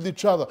points with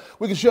each other.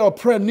 We can share our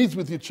prayer needs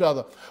with each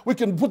other. We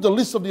can put the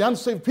list of the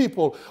unsaved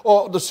people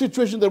or the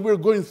situation that we're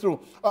going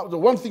through. The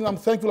one thing I'm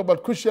thankful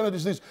about Christianity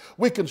is this: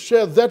 we can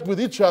share that with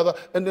each other,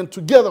 and then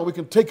together we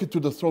can take it to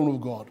the throne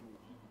of God.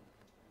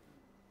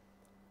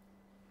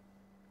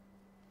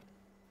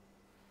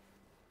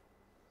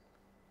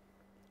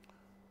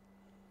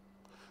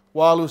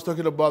 While he was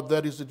talking about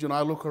that, he said,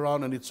 I look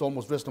around and it's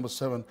almost verse number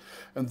 7.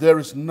 And there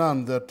is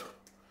none that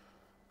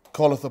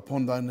calleth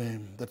upon thy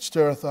name, that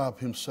stirreth up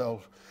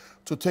himself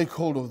to take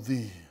hold of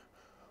thee,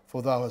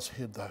 for thou hast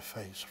hid thy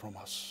face from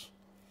us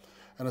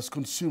and hast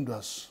consumed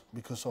us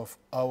because of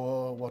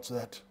our,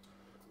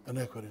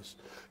 iniquities.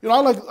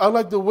 I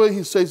like the way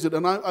he says it,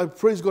 and I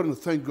praise God and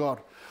thank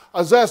God.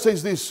 Isaiah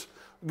says this: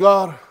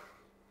 God,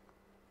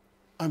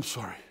 I'm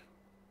sorry.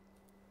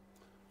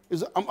 He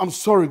said, I'm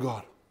sorry,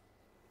 God.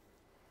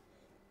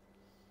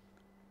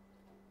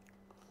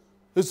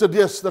 He said,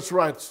 yes, that's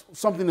right.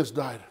 Something has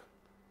died.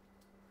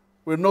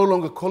 We're no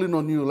longer calling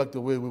on you like the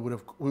way we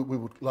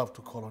would love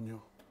to call on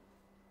you.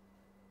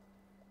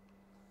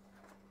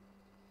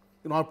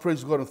 You know, I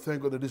praise God and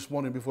thank God that this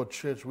morning before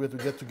church we had to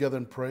get together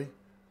and pray.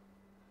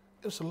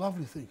 It's a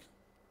lovely thing.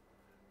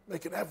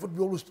 Make an effort,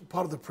 be always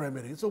part of the prayer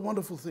meeting. It's a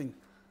wonderful thing.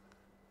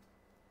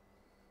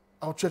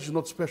 Our church is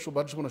not special, but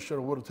I just want to share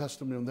a word of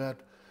testimony on that.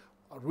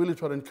 I really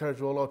try to encourage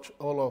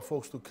all our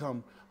folks to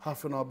come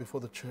half an hour before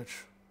the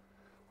church.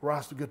 We're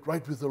asked to get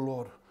right with the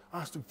Lord,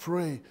 asked to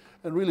pray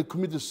and really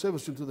commit the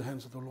service into the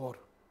hands of the Lord.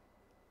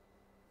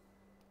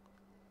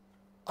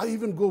 I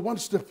even go one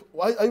step.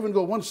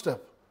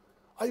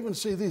 I even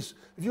say this: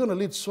 if you're going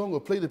to lead song or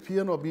play the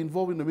piano or be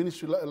involved in the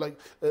ministry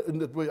in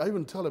that way, I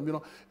even tell them, you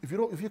know,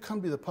 if you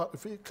can't be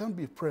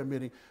a prayer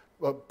meeting,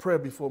 prayer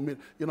before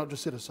meeting, you know,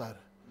 just sit aside.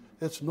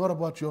 It's not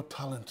about your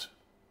talent.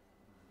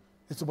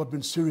 It's about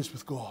being serious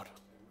with God.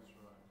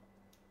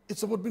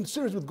 It's about being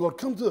serious with God.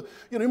 Come to,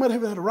 you know, you might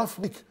have had a rough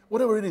week,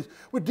 whatever it is.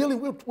 We're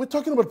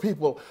talking about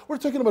people. We're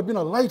talking about being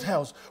a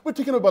lighthouse. We're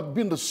talking about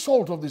being the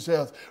salt of this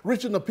earth,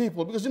 reaching the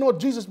people. Because you know what?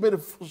 Jesus made a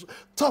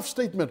tough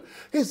statement.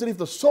 He said, if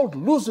the salt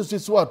loses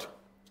its what?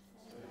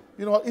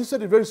 You know what? He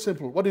said it very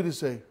simple. What did he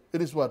say?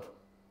 It is what?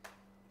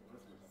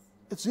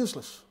 It's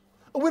useless.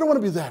 And we don't want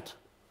to be that.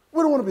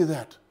 We don't want to be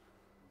that.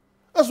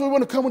 That's why we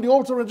want to come on the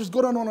altar and just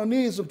go down on our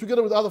knees and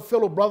together with other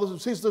fellow brothers and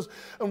sisters,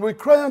 and we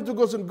cry unto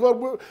God and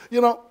God,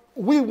 you know,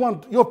 we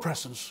want your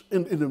presence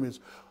in the midst.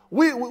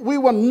 We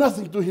want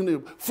nothing to hinder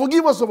you.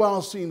 Forgive us of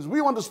our sins.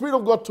 We want the Spirit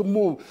of God to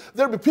move.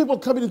 There will be people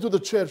coming into the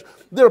church.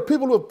 There are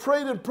people who have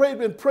prayed and prayed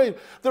and prayed.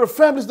 There are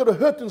families that are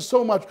hurting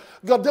so much.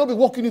 God, they'll be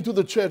walking into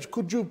the church.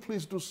 Could you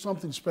please do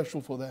something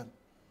special for them?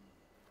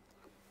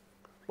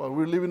 Well,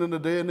 we're living in a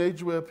day and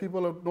age where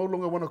people no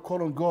longer want to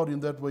call on God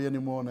in that way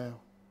anymore now.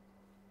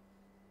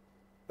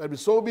 They'll be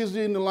so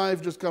busy in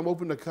life, just come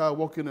open the car,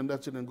 walk in, and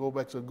that's it, and go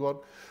back. Say, God,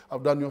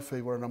 I've done your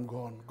favor and I'm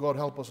gone. God,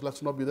 help us.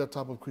 Let's not be that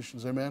type of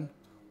Christians. Amen?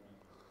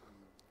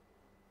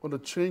 When the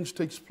change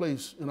takes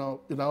place in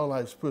our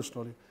lives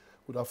personally,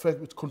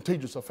 it's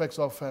contagious, affects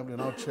our family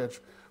and our church,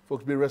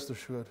 folks, be rest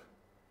assured.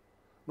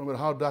 No matter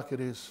how dark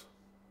it is,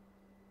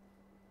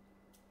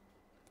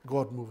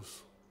 God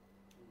moves.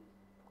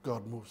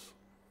 God moves.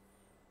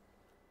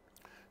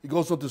 He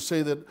goes on to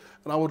say that,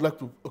 and I would like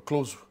to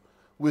close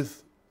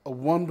with a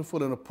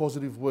wonderful and a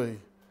positive way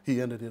he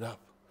ended it up,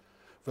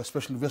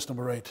 especially verse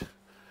number 8.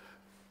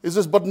 It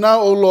says, but now,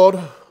 O Lord,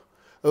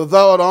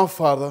 thou art our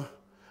Father,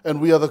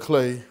 and we are the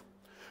clay,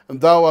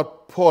 and thou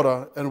art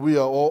potter, and we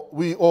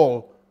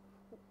all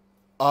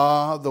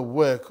are the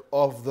work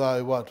of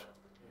thy what?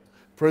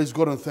 Praise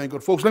God and thank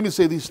God. Folks, let me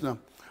say this now.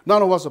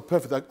 None of us are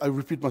perfect. I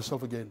repeat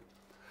myself again.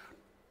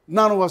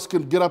 None of us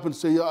can get up and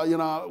say, you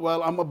know,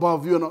 well, I'm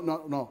above you.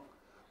 No.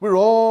 We're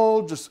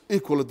all just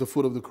equal at the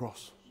foot of the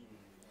cross.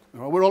 You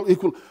know, we're all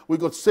equal. We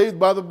got saved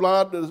by the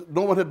blood.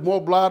 No one had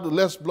more blood,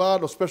 less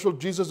blood, or special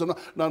Jesus.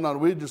 No.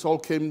 We just all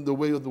came the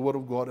way of the Word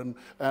of God.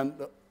 And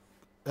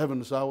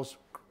heaven is ours.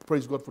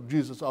 Praise God for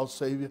Jesus, our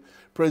Savior.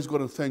 Praise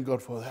God and thank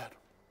God for that.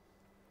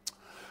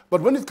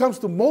 But when it comes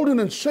to molding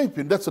and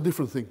shaping, that's a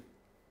different thing.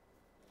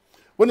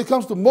 When it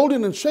comes to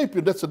molding and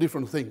shaping, that's a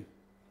different thing.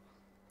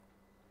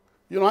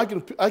 You know, I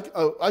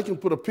can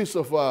put a piece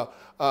of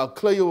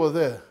clay over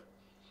there.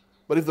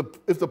 But if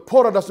the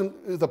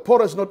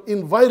potter is not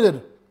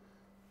invited,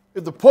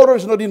 if the potter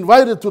is not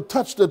invited to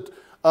touch that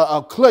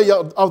clay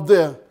out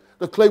there,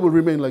 the clay will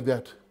remain like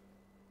that.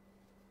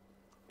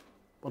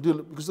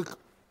 Because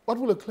what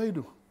will a clay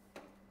do?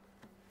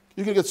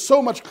 You can get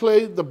so much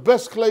clay, the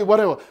best clay,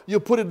 whatever. You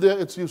put it there,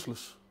 it's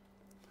useless.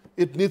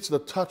 It needs the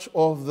touch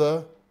of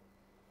the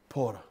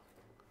potter.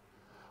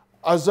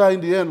 Isaiah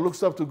in the end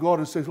looks up to God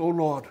and says, oh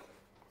Lord,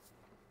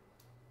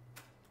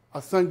 I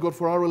thank God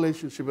for our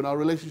relationship, and our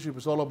relationship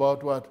is all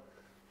about what?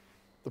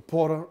 The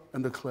potter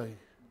and the clay.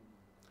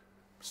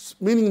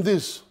 Meaning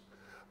this,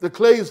 the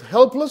clay is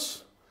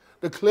helpless.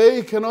 The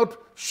clay cannot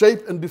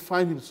shape and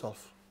define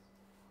himself.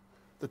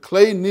 The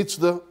clay needs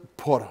the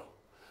potter.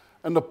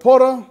 And the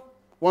potter,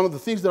 one of the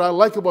things that I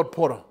like about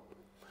potter,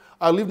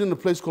 I lived in a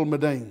place called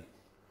Medellin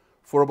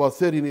for about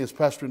 13 years,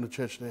 pastoring the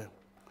church there.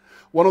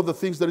 One of the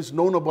things that is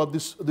known about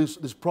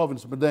this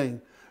province, Medellin,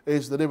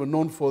 is that they were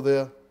known for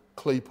their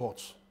clay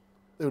pots.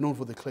 They were known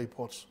for their clay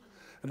pots.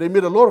 And they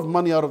made a lot of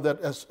money out of that.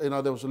 As you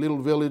know, there was a little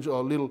village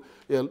or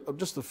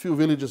just a few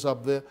villages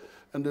up there,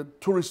 and the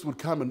tourists would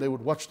come and they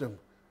would watch them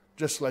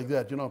just like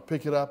that. You know,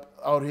 pick it up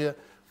out here,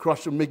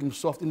 crush them, make them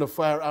soft in the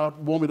fire out,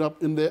 warm it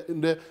up in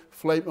their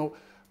flame.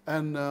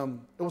 And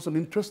it was an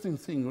interesting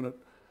thing.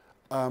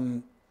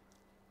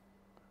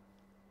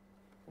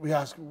 We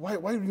asked, why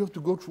do you have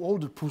to go through all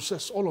the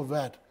process, all of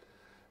that?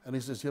 And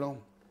he says, you know,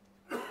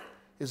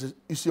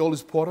 you see all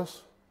these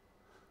potters?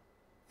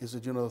 He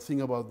said, you know, the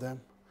thing about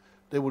them,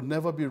 they will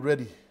never be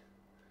ready.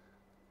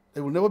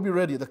 They will never be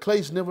ready. The clay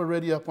is never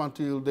ready up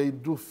until they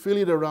do feel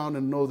it around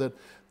and know that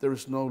there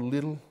is no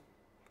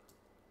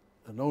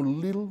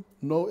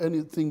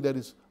anything that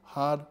is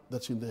hard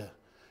that's in there.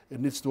 It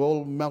needs to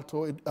all melt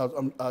away.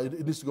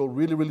 It needs to go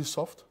really, really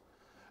soft.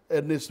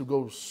 It needs to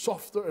go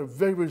softer and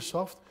very, very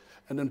soft.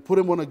 And then put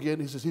them on again.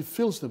 He says he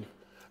fills them.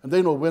 And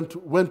they know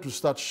when to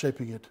start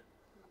shaping it.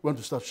 When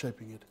to start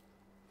shaping it.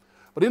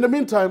 But in the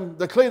meantime,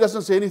 the clay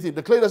doesn't say anything.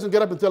 The clay doesn't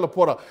get up and tell the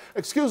potter,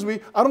 excuse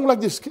me, I don't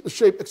like this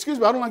shape. Excuse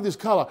me, I don't like this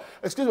color.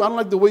 Excuse me, I don't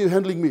like the way you're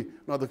handling me.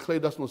 No, the clay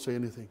does not say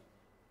anything.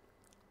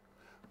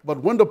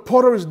 But when the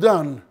potter is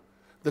done,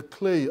 the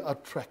clay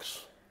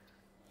attracts.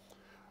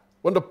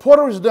 When the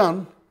potter is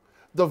done,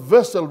 the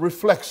vessel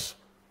reflects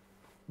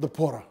the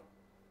potter.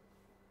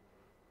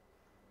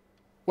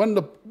 When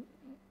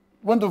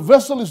the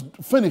vessel is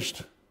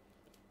finished,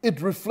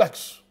 it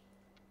reflects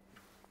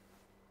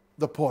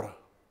the potter.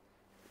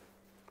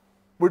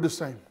 We're the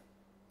same.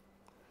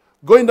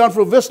 Going down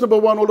from verse number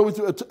 1 all the way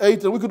to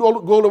 8, and we could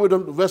all go all the way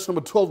down to verse number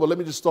 12, but let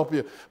me just stop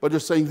here by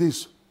just saying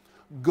this.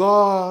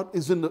 God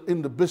is in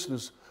the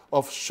business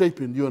of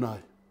shaping you and I.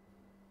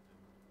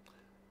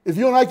 If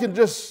you and I can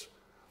just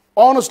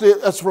honestly,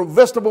 as from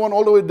verse number 1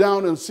 all the way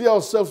down and see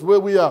ourselves where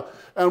we are,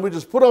 and we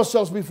just put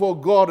ourselves before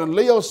God and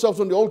lay ourselves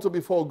on the altar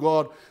before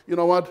God, you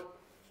know what?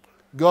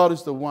 God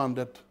is the one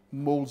that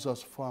molds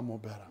us far more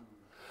better.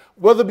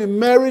 Whether it be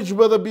marriage,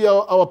 whether it be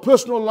our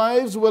personal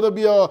lives, whether it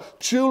be our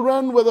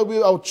children, whether it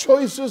be our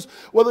choices,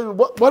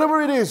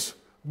 whatever it is,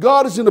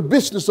 God is in the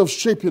business of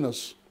shaping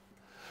us.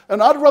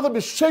 And I'd rather be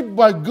shaped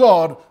by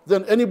God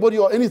than anybody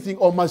or anything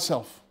or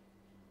myself.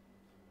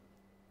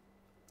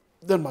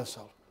 Than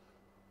myself.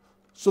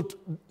 So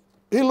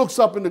he looks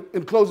up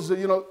in close and says,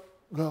 you know,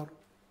 God,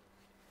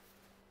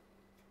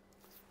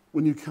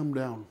 when you come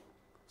down,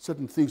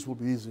 certain things will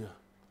be easier.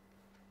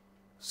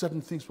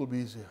 Certain things will be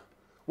easier.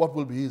 What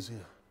will be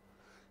easier?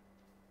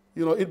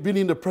 You know, being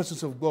in the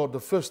presence of God, the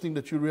first thing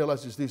that you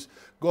realize is this: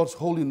 God's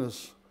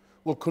holiness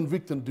will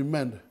convict and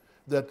demand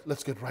that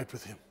let's get right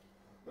with Him.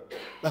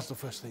 That's the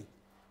first thing.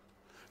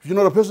 If you're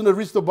not a person that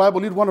reads the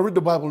Bible, you'd want to read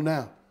the Bible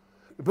now.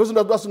 The person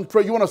that doesn't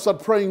pray, you want to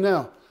start praying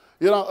now.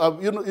 You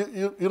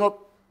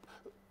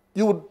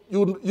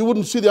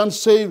wouldn't see the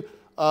unsaved.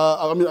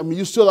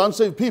 You saw the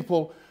unsaved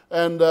people,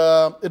 and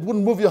it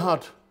wouldn't move your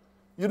heart.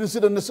 You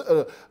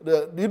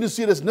didn't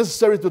see it as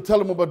necessary to tell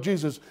them about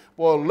Jesus.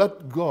 Well,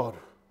 let God.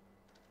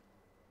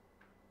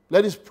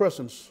 Let His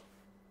presence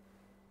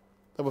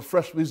have a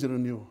fresh visit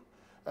on you,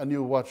 and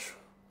you watch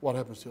what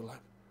happens to your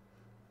life.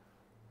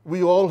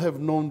 We all have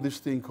known this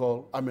thing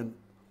called,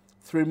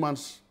 3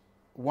 months,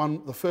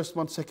 the first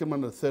month, second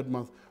month, and the third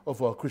month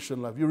of our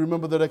Christian life. You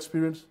remember that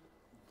experience?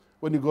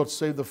 When you got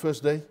saved the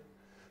first day?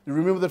 You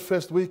remember that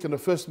first week and the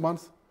first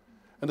month?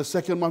 And the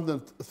second month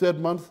and the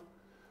third month?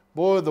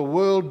 Boy, the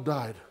world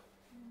died.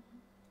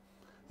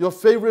 Your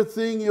favorite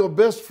thing, your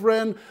best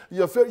friend,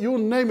 you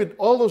name it,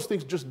 all those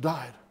things just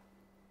died.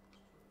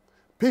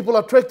 People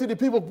attracted you,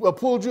 people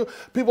pulled you,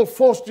 people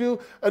forced you,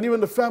 and even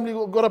the family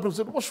got up and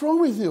said, what's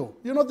wrong with you?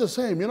 You're not the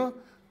same, you know?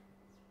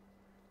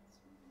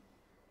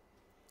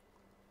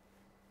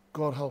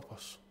 God help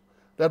us.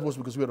 That was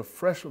because we had a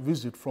fresh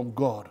visit from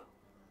God.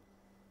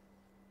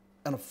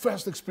 And a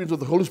first experience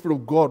of the Holy Spirit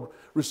of God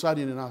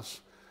residing in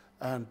us.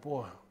 And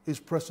boy, His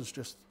presence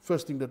just,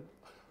 first thing that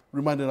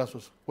reminded us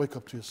was, wake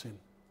up to your sin.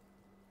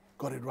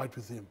 Got it right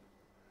with Him.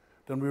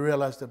 Then we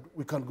realized that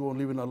we can't go on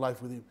living our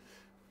life with Him.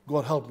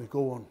 God help me,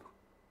 go on.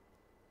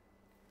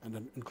 And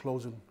then in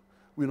closing,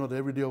 we know that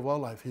every day of our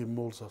life, He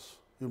molds us.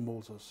 He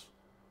molds us.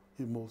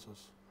 He molds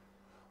us.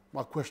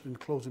 My question in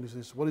closing is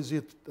this: what is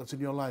it that's in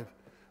your life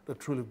that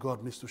truly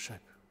God needs to shape?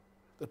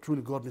 That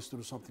truly God needs to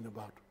do something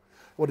about?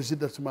 What is it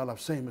that's in my life?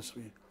 Same as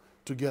we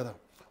together.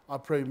 I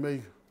pray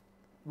may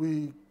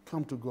we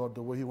come to God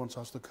the way He wants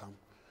us to come.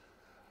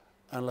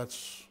 And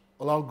let's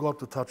allow God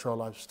to touch our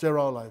lives, stir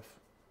our life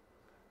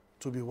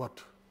to be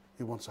what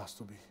He wants us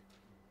to be.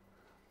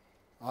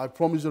 I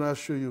promise and I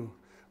assure you,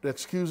 the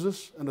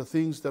excuses and the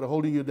things that are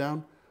holding you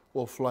down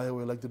will fly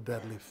away like the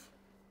dead leaf.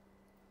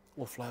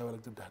 Will fly away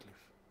like the dead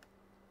leaf.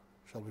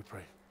 Shall we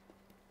pray?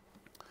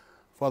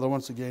 Father,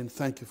 once again,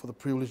 thank You for the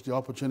privilege, the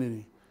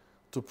opportunity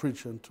to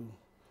preach and to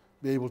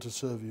be able to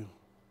serve You.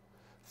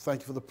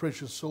 Thank You for the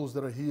precious souls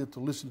that are here to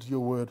listen to Your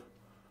word.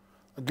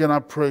 Again, I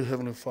pray,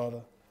 Heavenly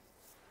Father,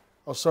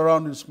 our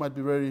surroundings might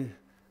be very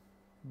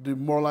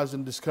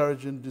demoralizing,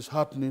 discouraging,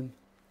 disheartening,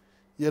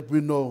 yet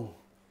we know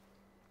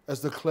as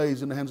the clay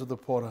is in the hands of the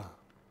potter,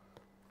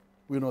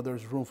 we know there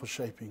is room for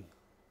shaping.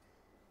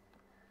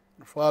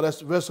 Father,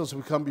 as vessels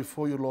we come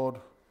before You, Lord,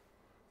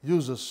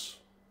 use us.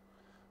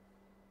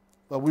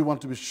 But we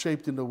want to be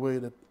shaped in the way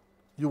that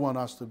You want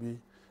us to be,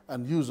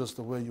 and use us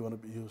the way You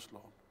want to be used,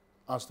 Lord.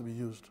 Us to be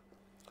used.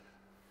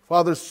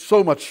 Father,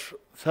 so much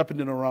is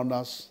happening around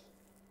us.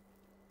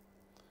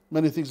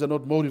 Many things are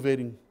not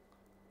motivating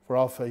for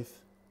our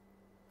faith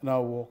and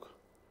our walk.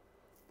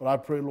 But I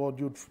pray, Lord,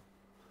 You'd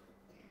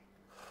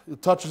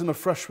touch us in a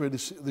fresh way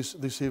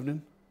this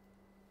evening.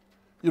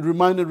 You'd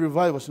remind and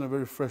revive us in a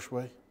very fresh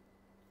way.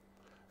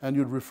 And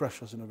You'd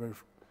refresh us in a very,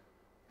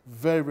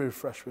 very, very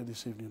fresh way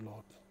this evening,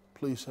 Lord.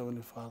 Please,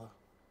 Heavenly Father.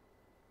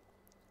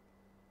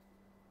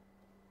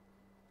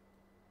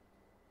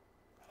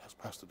 Ask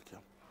Pastor to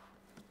come.